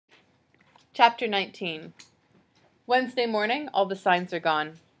Chapter 19. Wednesday morning, all the signs are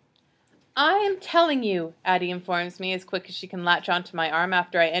gone. I am telling you, Addie informs me as quick as she can latch onto my arm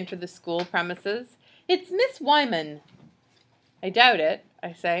after I enter the school premises. It's Miss Wyman. I doubt it,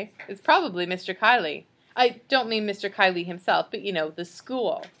 I say. It's probably Mr. Kiley. I don't mean Mr. Kiley himself, but you know, the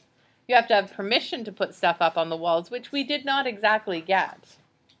school. You have to have permission to put stuff up on the walls, which we did not exactly get.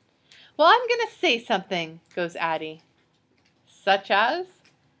 Well, I'm going to say something, goes Addie. Such as?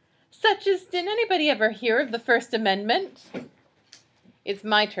 Such as, did anybody ever hear of the First Amendment? It's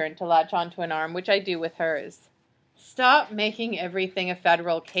my turn to latch onto an arm, which I do with hers. Stop making everything a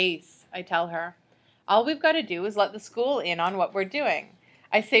federal case, I tell her. All we've got to do is let the school in on what we're doing.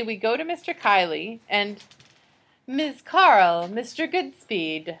 I say we go to Mr. Kiley and Ms. Carl, Mr.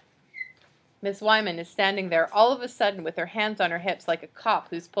 Goodspeed. Miss Wyman is standing there all of a sudden with her hands on her hips like a cop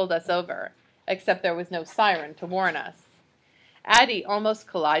who's pulled us over, except there was no siren to warn us. Addie almost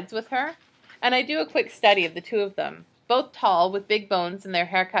collides with her, and I do a quick study of the two of them, both tall with big bones and their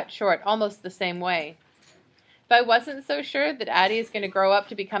hair cut short almost the same way. If I wasn't so sure that Addie is going to grow up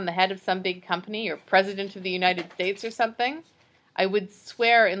to become the head of some big company or president of the United States or something, I would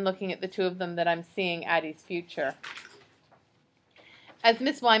swear in looking at the two of them that I'm seeing Addie's future. As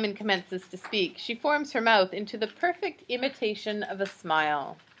Miss Wyman commences to speak, she forms her mouth into the perfect imitation of a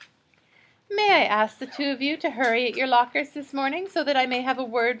smile. May I ask the two of you to hurry at your lockers this morning so that I may have a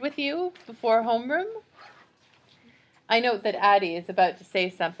word with you before homeroom? I note that Addie is about to say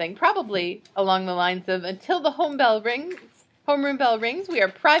something, probably along the lines of, until the homeroom bell rings, we are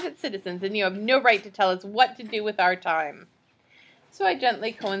private citizens and you have no right to tell us what to do with our time. So I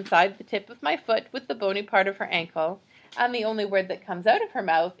gently coincide the tip of my foot with the bony part of her ankle, and the only word that comes out of her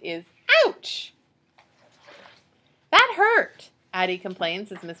mouth is, ouch! That hurt, Addie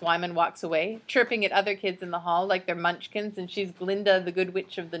complains as Miss Wyman walks away, chirping at other kids in the hall like they're munchkins and she's Glinda, the Good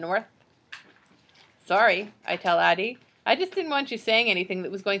Witch of the North. Sorry, I tell Addie. I just didn't want you saying anything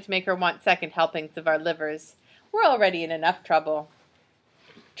that was going to make her want second helpings of our livers. We're already in enough trouble.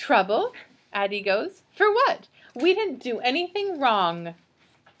 Trouble? Addie goes. For what? We didn't do anything wrong.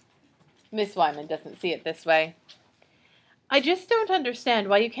 Miss Wyman doesn't see it this way. I just don't understand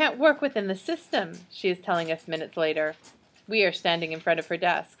why you can't work within the system, she is telling us minutes later. We are standing in front of her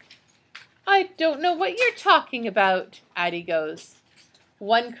desk. I don't know what you're talking about, Addie goes.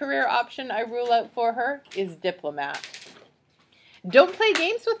 One career option I rule out for her is diplomat. Don't play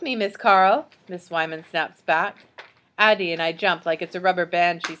games with me, Miss Carl, Miss Wyman snaps back. Addie and I jump like it's a rubber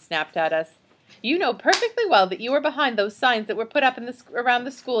band she snapped at us. You know perfectly well that you were behind those signs that were put up around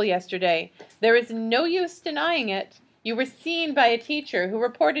the school yesterday. There is no use denying it. You were seen by a teacher who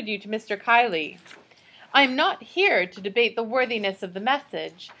reported you to Mr. Kiley. I am not here to debate the worthiness of the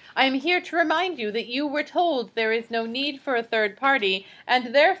message. I am here to remind you that you were told there is no need for a third party,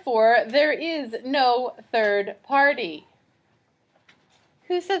 and therefore there is no third party.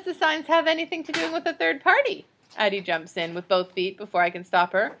 Who says the signs have anything to do with a third party? Addie jumps in with both feet before I can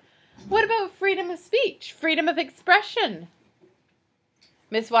stop her. What about freedom of speech, freedom of expression?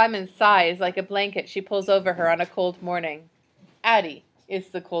 Miss Wyman's sigh is like a blanket she pulls over her on a cold morning. Addie is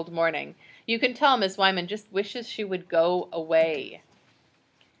the cold morning. You can tell Miss Wyman just wishes she would go away.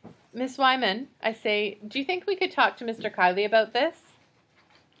 Miss Wyman, I say, do you think we could talk to Mr. Kiley about this?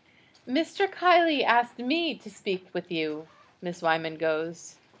 Mr. Kiley asked me to speak with you, Miss Wyman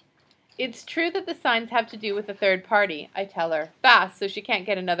goes. It's true that the signs have to do with a third party, I tell her, fast so she can't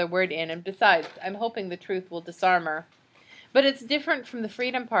get another word in, and besides, I'm hoping the truth will disarm her. But it's different from the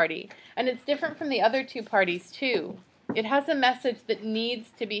Freedom Party, and it's different from the other two parties, too. It has a message that needs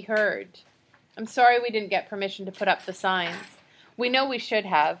to be heard. I'm sorry we didn't get permission to put up the signs. We know we should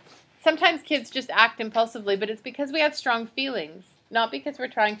have. Sometimes kids just act impulsively, but it's because we have strong feelings, not because we're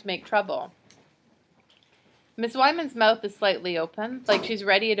trying to make trouble. Miss Wyman's mouth is slightly open, like she's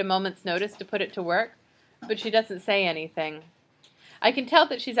ready at a moment's notice to put it to work, but she doesn't say anything. I can tell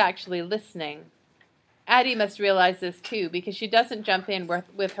that she's actually listening. Addie must realize this too, because she doesn't jump in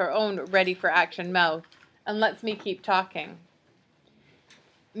with her own ready-for-action mouth and lets me keep talking.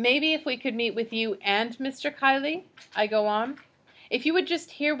 Maybe if we could meet with you and Mr. Kiley, I go on. If you would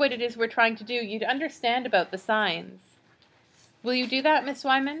just hear what it is we're trying to do, you'd understand about the signs. Will you do that, Miss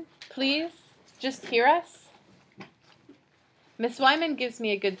Wyman? Please? Just hear us? Miss Wyman gives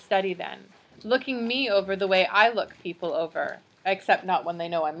me a good study then, looking me over the way I look people over, except not when they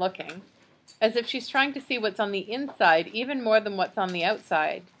know I'm looking, as if she's trying to see what's on the inside even more than what's on the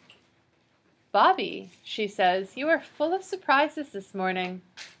outside. Bobby, she says, you are full of surprises this morning.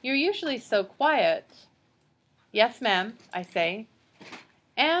 You're usually so quiet. Yes, ma'am, I say.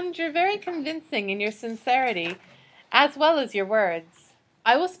 And you're very convincing in your sincerity, as well as your words.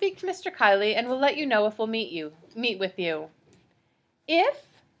 I will speak to Mr. Kiley and will let you know if we'll meet with you. If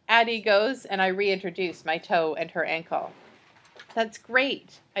Addie goes, and I reintroduce my toe and her ankle. That's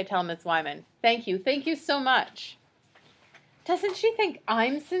great, I tell Miss Wyman. Thank you so much. Doesn't she think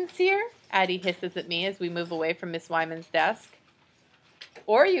I'm sincere? Addie hisses at me as we move away from Miss Wyman's desk.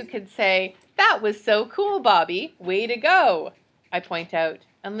 Or you could say, that was so cool, Bobby. Way to go, I point out,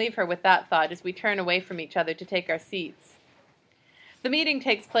 and leave her with that thought as we turn away from each other to take our seats. The meeting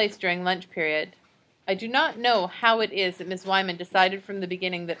takes place during lunch period. I do not know how it is that Miss Wyman decided from the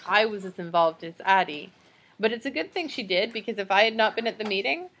beginning that I was as involved as Addie, but it's a good thing she did, because if I had not been at the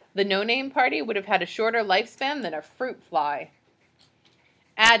meeting, the no-name party would have had a shorter lifespan than a fruit fly.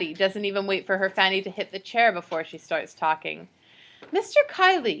 Addie doesn't even wait for her fanny to hit the chair before she starts talking. Mr.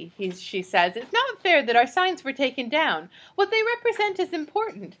 Kiley, she says, it's not fair that our signs were taken down. What they represent is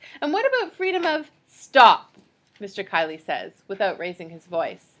important. And what about freedom of... Stop, Mr. Kiley says, without raising his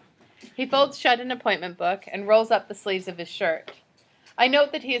voice. He folds shut an appointment book and rolls up the sleeves of his shirt. I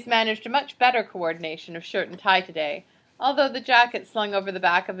note that he has managed a much better coordination of shirt and tie today, although the jacket slung over the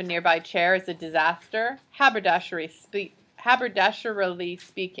back of a nearby chair is a disaster, haberdasherily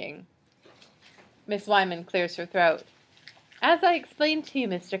speaking. Miss Wyman clears her throat. As I explained to you,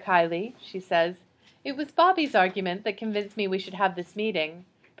 Mr. Kiley, she says, it was Bobby's argument that convinced me we should have this meeting.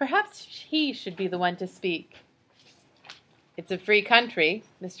 Perhaps he should be the one to speak. It's a free country,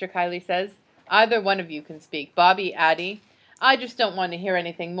 Mr. Kiley says. Either one of you can speak, Bobby, Addie. I just don't want to hear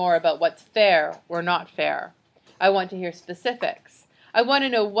anything more about what's fair or not fair. I want to hear specifics. I want to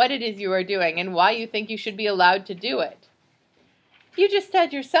know what it is you are doing and why you think you should be allowed to do it. You just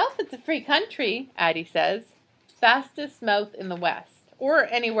said yourself it's a free country, Addie says. Fastest mouth in the West, or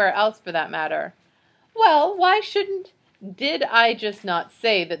anywhere else for that matter. Well, why shouldn't... Did I just not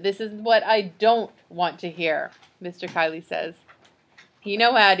say that this is what I don't want to hear? Mr. Kiley says. You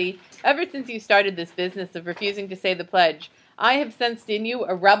know, Addie, ever since you started this business of refusing to say the pledge, I have sensed in you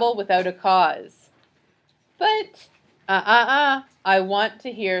a rebel without a cause. But, I want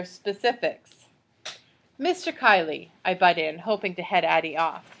to hear specifics. Mr. Kiley, I butt in, hoping to head Addie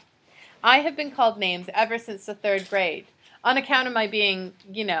off. I have been called names ever since the 3rd grade, on account of my being,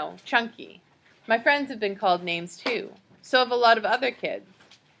 chunky. My friends have been called names too. So have a lot of other kids.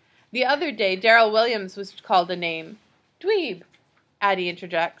 The other day, Darrell Williams was called a name. Dweeb, Addie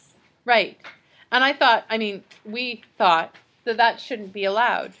interjects. Right. And we thought that shouldn't be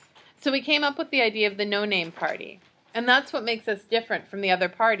allowed. So we came up with the idea of the no-name party. And that's what makes us different from the other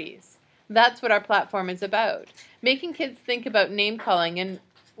parties. That's what our platform is about. Making kids think about name-calling and,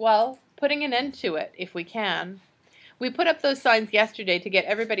 putting an end to it, if we can. We put up those signs yesterday to get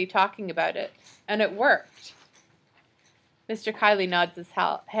everybody talking about it. And it worked. Mr. Kiley nods his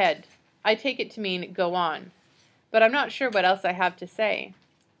head. I take it to mean go on, but I'm not sure what else I have to say.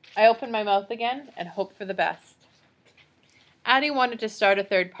 I open my mouth again and hope for the best. Addie wanted to start a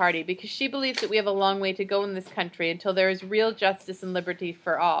 3rd party because she believes that we have a long way to go in this country until there is real justice and liberty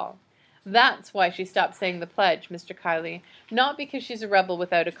for all. That's why she stopped saying the pledge, Mr. Kiley, not because she's a rebel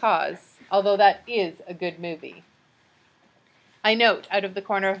without a cause, although that is a good movie. I note out of the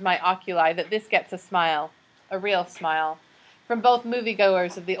corner of my oculi that this gets a smile, a real smile, from both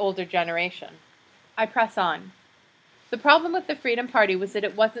moviegoers of the older generation. I press on. The problem with the Freedom Party was that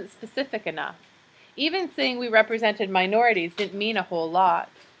it wasn't specific enough. Even saying we represented minorities didn't mean a whole lot.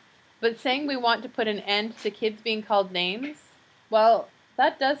 But saying we want to put an end to kids being called names,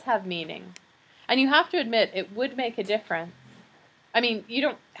 that does have meaning. And you have to admit it would make a difference. You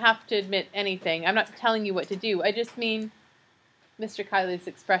don't have to admit anything. I'm not telling you what to do. I just mean... Mr. Kiley's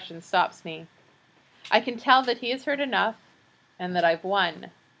expression stops me. I can tell that he has heard enough, and that I've won.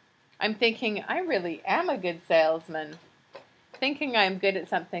 I'm thinking, I really am a good salesman. Thinking I'm good at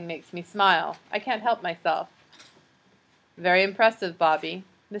something makes me smile. I can't help myself. Very impressive, Bobby,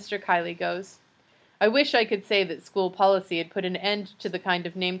 Mr. Kiley goes. I wish I could say that school policy had put an end to the kind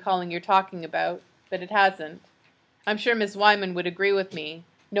of name-calling you're talking about, but it hasn't. I'm sure Miss Wyman would agree with me,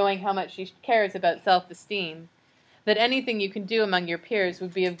 knowing how much she cares about self-esteem, that anything you can do among your peers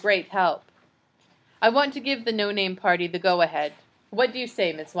would be of great help. I want to give the no-name party the go-ahead. What do you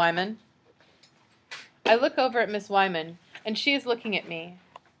say, Miss Wyman? I look over at Miss Wyman, and she is looking at me,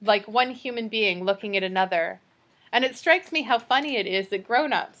 like one human being looking at another. And it strikes me how funny it is that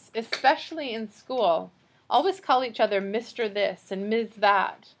grown-ups, especially in school, always call each other Mr. This and Ms.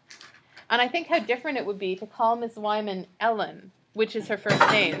 That. And I think how different it would be to call Miss Wyman Ellen, which is her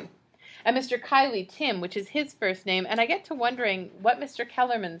first name, and Mr. Kiley Tim, which is his first name, and I get to wondering what Mr.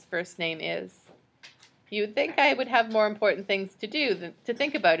 Kellerman's first name is. You would think I would have more important things to do than to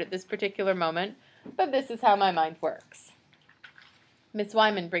think about at this particular moment, but this is how my mind works. Miss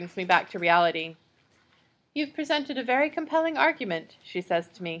Wyman brings me back to reality. "You've presented a very compelling argument," she says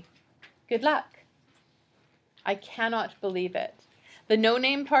to me. "Good luck." I cannot believe it. The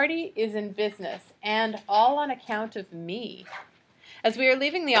no-name party is in business, and all on account of me. As we are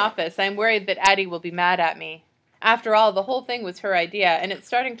leaving the office, I am worried that Addie will be mad at me. After all, the whole thing was her idea, and it's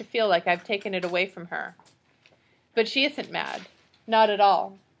starting to feel like I've taken it away from her. But she isn't mad. Not at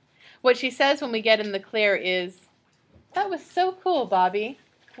all. What she says when we get in the clear is, "That was so cool, Bobby.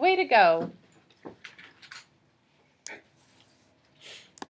 Way to go."